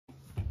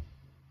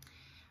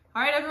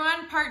All right,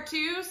 everyone, part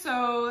 2.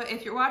 So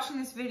if you're watching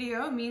this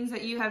video, it means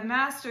that you have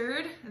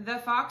mastered the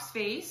fox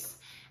face,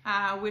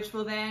 which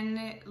will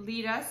then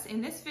lead us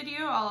in this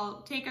video.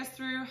 I'll take us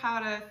through how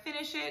to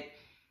finish it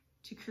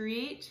to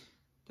create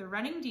the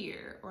running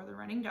deer or the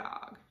running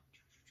dog.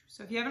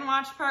 So if you haven't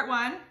watched part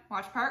 1,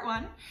 watch part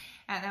 1,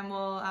 and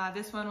then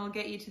this one will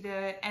get you to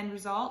the end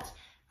result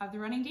of the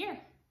running deer.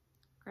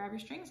 Grab your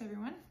strings,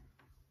 everyone.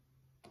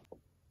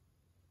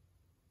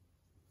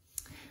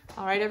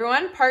 All right,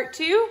 everyone, part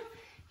 2.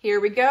 Here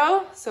we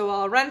go. So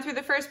I'll run through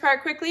the first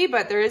part quickly,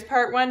 but there is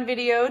part 1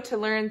 video to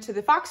learn to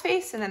the fox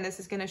face, and then this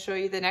is going to show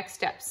you the next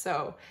steps.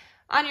 So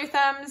on your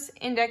thumbs,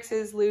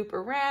 indexes loop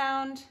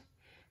around,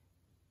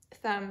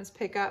 thumbs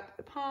pick up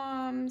the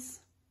palms,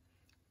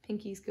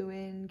 pinkies go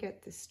in,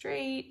 get this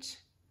straight,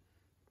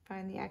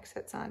 find the X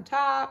that's on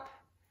top,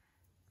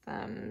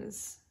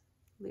 thumbs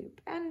loop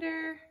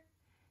under,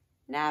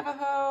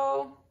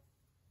 Navajo,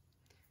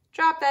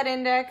 drop that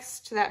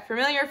index to that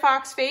familiar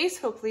fox face.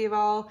 Hopefully you've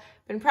all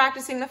been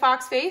practicing the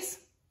fox face.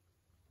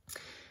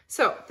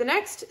 So the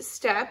next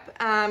step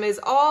is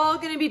all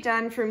going to be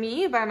done for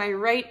me by my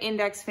right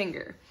index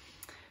finger.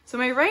 So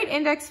my right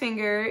index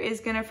finger is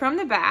going to, from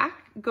the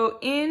back, go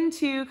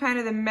into kind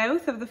of the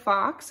mouth of the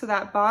fox, so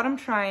that bottom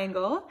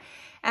triangle,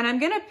 and I'm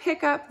going to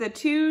pick up the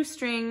 2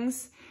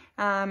 strings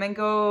and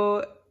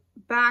go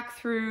back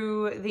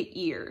through the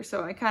ear.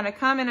 So I kind of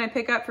come and I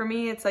pick up, for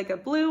me it's like a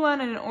blue one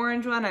and an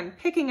orange one. I'm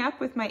picking up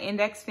with my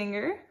index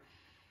finger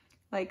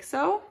like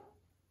so,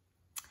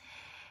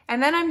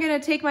 and then I'm going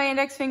to take my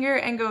index finger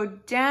and go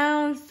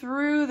down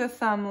through the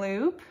thumb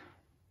loop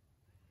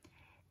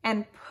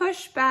and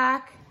push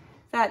back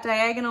that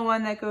diagonal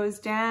one that goes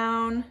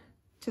down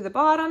to the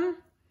bottom.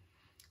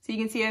 So you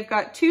can see I've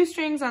got 2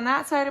 strings on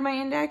that side of my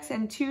index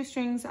and 2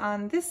 strings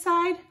on this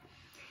side.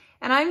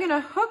 And I'm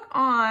gonna hook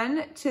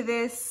on to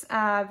this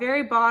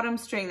very bottom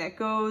string that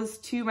goes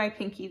to my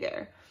pinky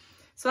there.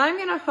 So I'm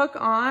gonna hook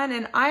on,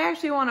 and I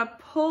actually wanna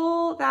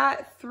pull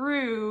that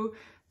through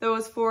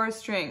those 4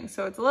 strings.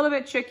 So it's a little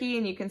bit tricky,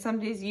 and you can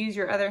sometimes use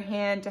your other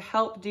hand to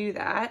help do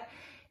that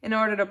in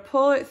order to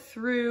pull it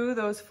through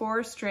those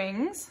 4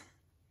 strings.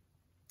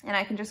 And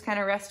I can just kind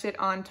of rest it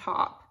on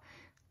top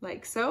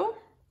like so.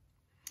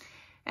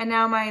 And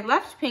now my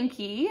left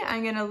pinky,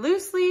 I'm gonna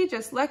loosely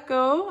just let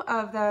go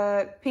of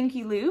the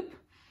pinky loop,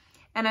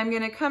 and I'm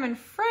gonna come in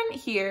front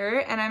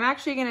here, and I'm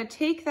actually gonna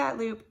take that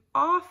loop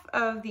off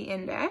of the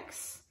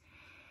index.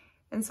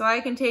 And so I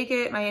can take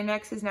it, my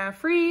index is now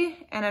free,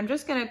 and I'm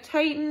just gonna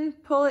tighten,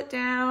 pull it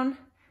down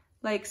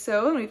like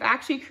so, and we've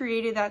actually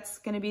created, that's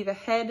gonna be the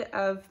head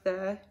of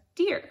the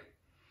deer.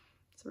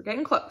 So we're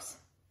getting close.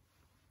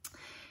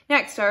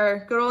 Next,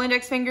 our good old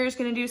index finger is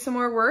going to do some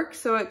more work.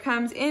 So it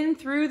comes in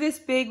through this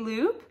big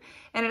loop,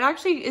 and it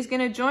actually is going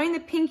to join the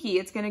pinky.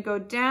 It's going to go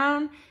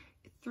down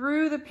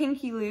through the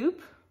pinky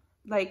loop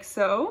like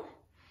so.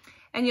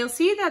 And you'll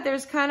see that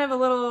there's kind of a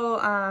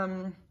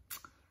little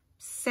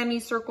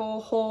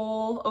semicircle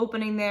hole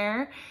opening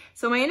there.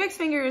 So my index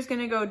finger is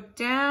going to go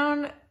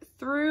down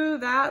through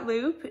that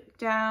loop,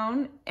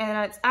 down,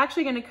 and it's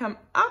actually going to come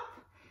up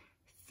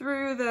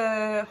through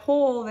the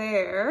hole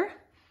there.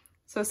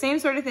 So same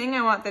sort of thing,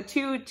 I want the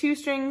two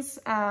strings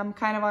kind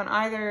of on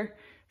either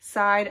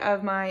side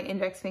of my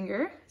index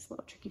finger. It's a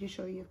little tricky to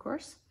show you, of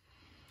course.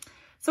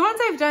 So once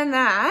I've done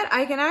that,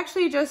 I can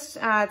actually just,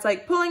 it's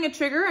like pulling a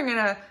trigger. I'm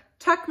gonna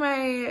tuck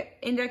my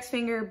index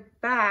finger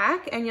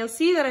back, and you'll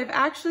see that I've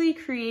actually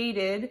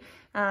created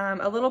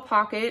a little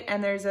pocket,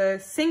 and there's a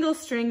single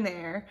string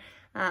there,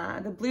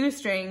 the blue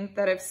string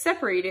that I've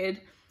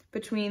separated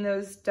between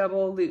those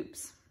double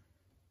loops.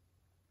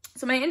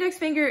 So my index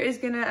finger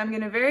is I'm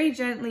gonna very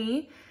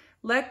gently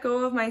let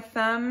go of my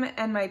thumb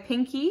and my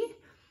pinky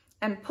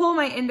and pull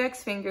my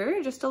index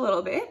finger just a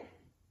little bit.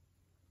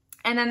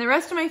 And then the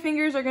rest of my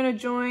fingers are gonna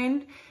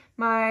join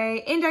my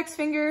index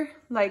finger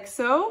like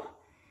so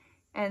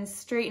and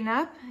straighten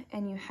up,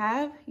 and you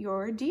have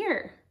your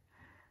deer.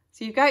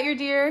 So you've got your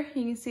deer,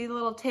 you can see the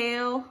little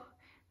tail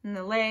and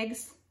the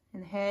legs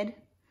and the head.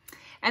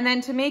 And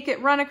then to make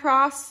it run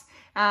across,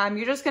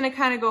 you're just gonna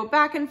kind of go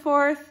back and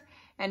forth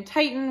and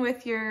tighten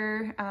with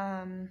your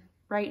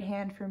right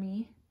hand for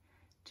me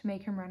to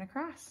make him run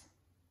across,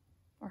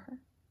 or her.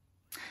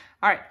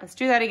 All right, let's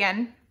do that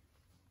again.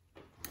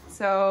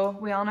 So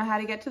we all know how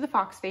to get to the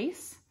fox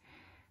face.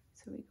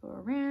 So we go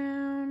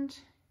around.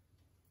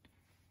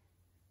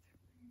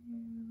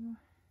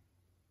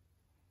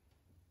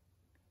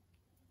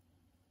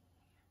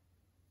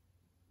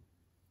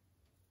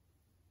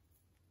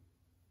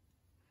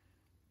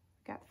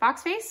 Got the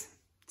fox face.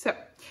 So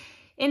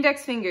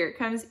index finger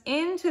comes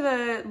into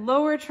the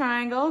lower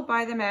triangle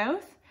by the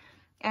mouth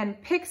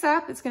and picks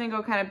up, it's gonna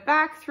go kind of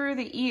back through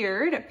the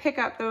ear to pick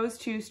up those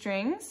 2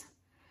 strings.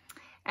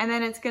 And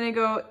then it's gonna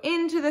go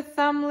into the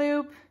thumb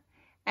loop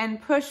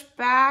and push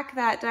back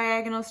that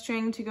diagonal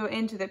string to go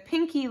into the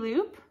pinky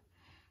loop,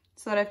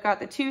 so that I've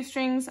got the 2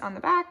 strings on the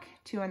back,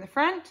 2 on the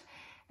front,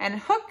 and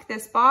hook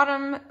this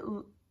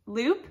bottom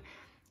loop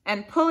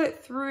and pull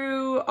it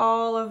through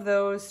all of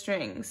those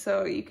strings.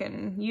 So you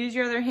can use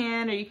your other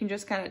hand, or you can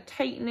just kind of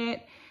tighten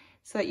it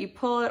so that you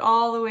pull it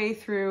all the way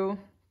through.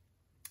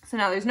 So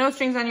now there's no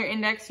strings on your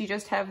index, you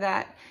just have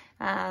that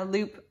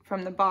loop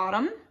from the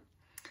bottom.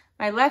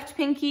 My left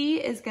pinky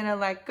is gonna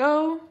let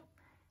go,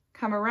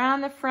 come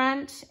around the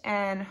front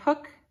and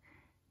hook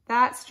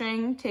that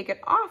string, take it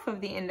off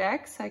of the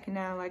index. I can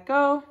now let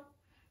go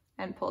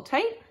and pull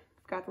tight.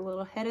 I've got the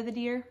little head of the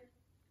deer.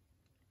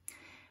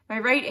 My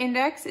right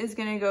index is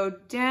gonna go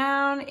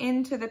down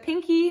into the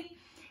pinky,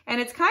 and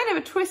it's kind of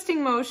a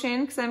twisting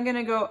motion because I'm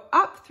gonna go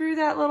up through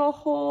that little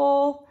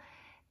hole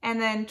and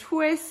then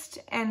twist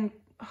and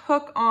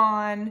hook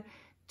on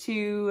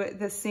to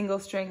the single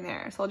string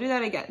there. So I'll do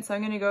that again. So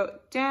I'm gonna go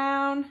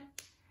down,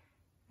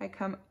 I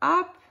come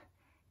up,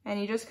 and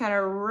you just kind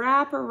of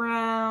wrap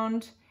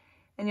around,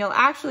 and you'll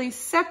actually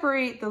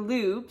separate the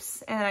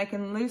loops, and I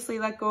can loosely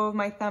let go of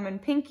my thumb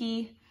and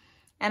pinky,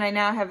 and I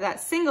now have that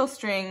single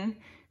string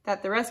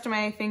that the rest of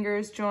my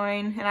fingers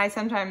join. And I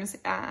sometimes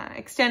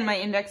extend my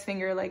index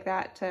finger like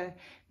that to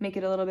make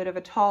it a little bit of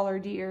a taller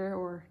deer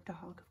or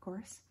dog, of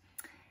course.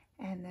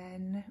 And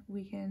then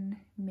we can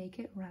make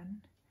it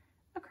run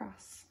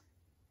across.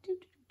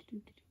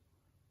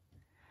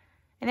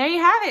 And there you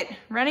have it,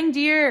 running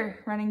deer,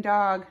 running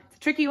dog. It's a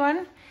tricky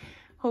one.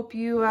 Hope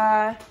you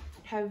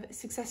have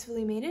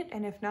successfully made it,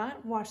 and if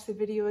not, watch the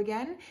video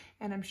again,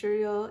 and I'm sure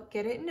you'll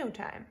get it in no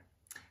time.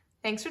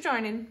 Thanks for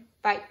joining.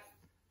 Bye.